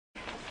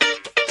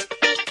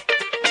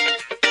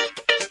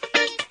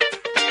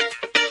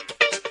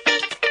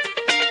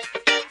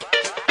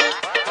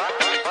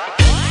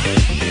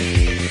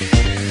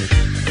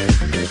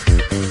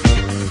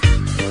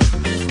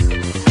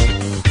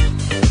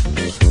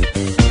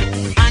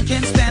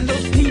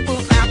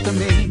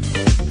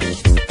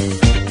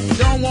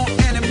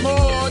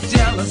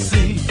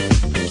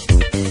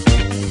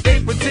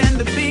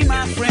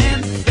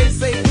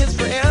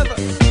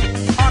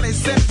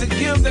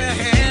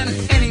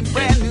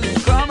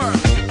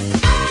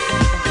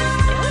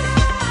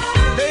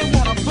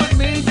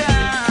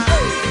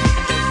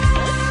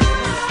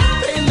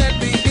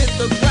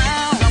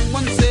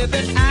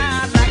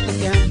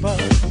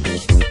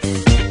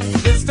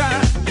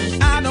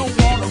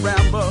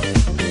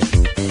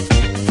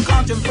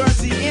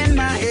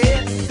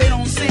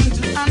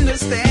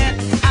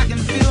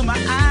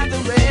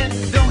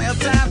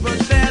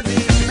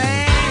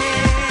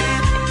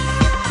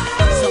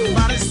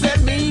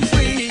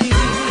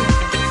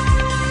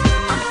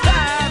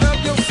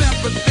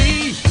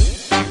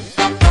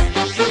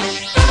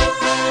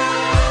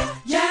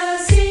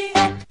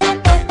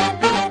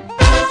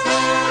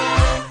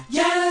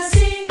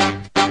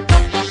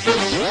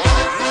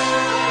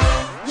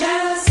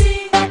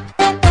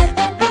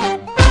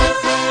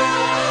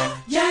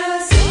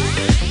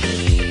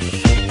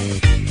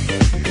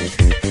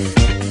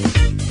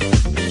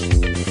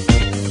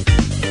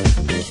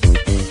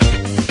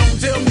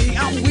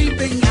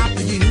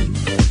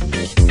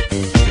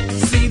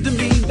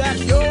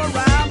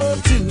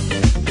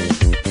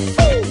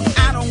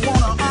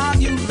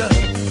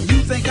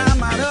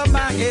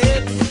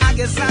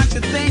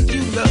think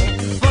you love.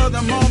 For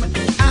the moment,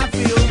 I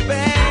feel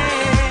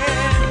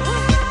bad.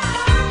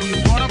 You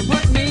wanna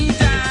put me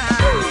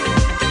down.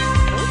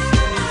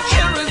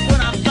 Here is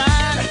what I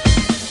find.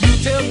 You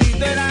tell me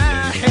that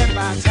I had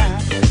my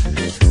time,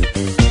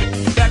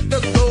 that the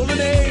golden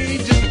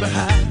age is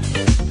behind.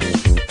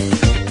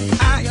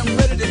 I am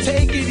ready to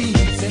take it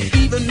easy,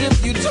 even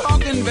if you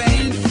talk in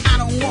vain. I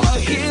don't wanna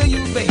hear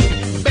you, baby.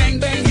 Bang,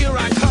 bang, here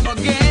I come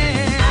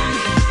again.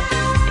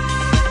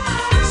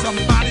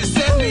 Somebody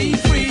set me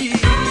free.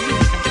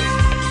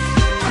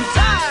 I'm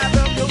tired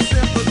of your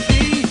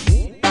sympathy.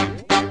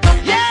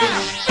 Yeah!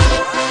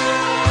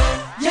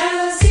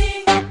 Jealousy,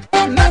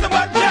 Nothing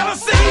but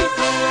jealousy.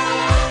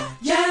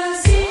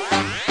 jealousy,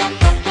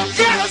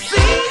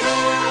 Jealousy.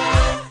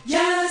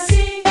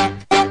 jealousy,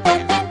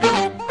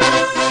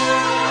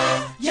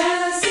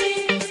 jealousy.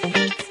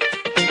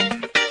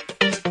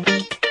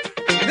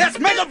 Let's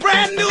make a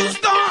brand new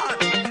start.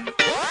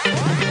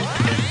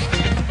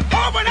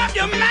 Open up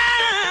your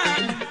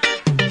mind.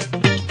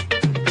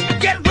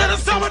 Get rid of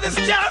some of this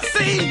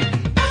jealousy.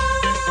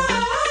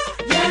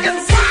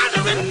 It's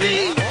bothering me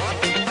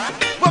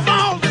with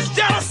all this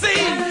jealousy.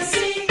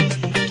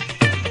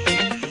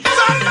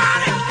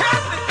 Somebody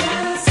help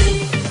me.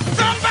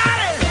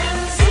 Somebody.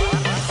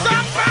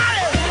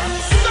 Somebody.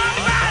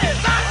 Somebody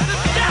stop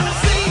this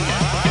jealousy.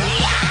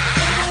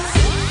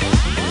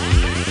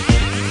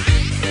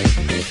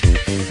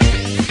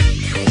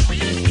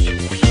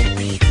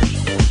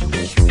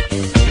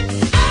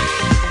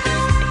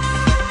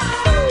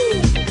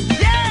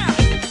 Yeah.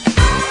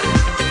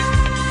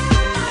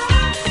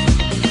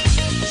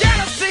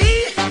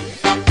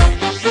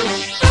 Jealousy.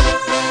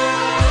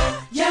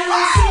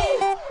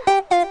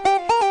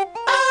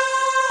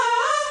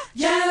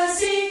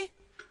 Jealousy.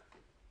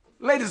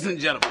 Ladies and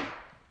gentlemen,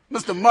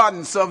 Mr.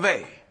 Martin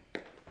Solveig.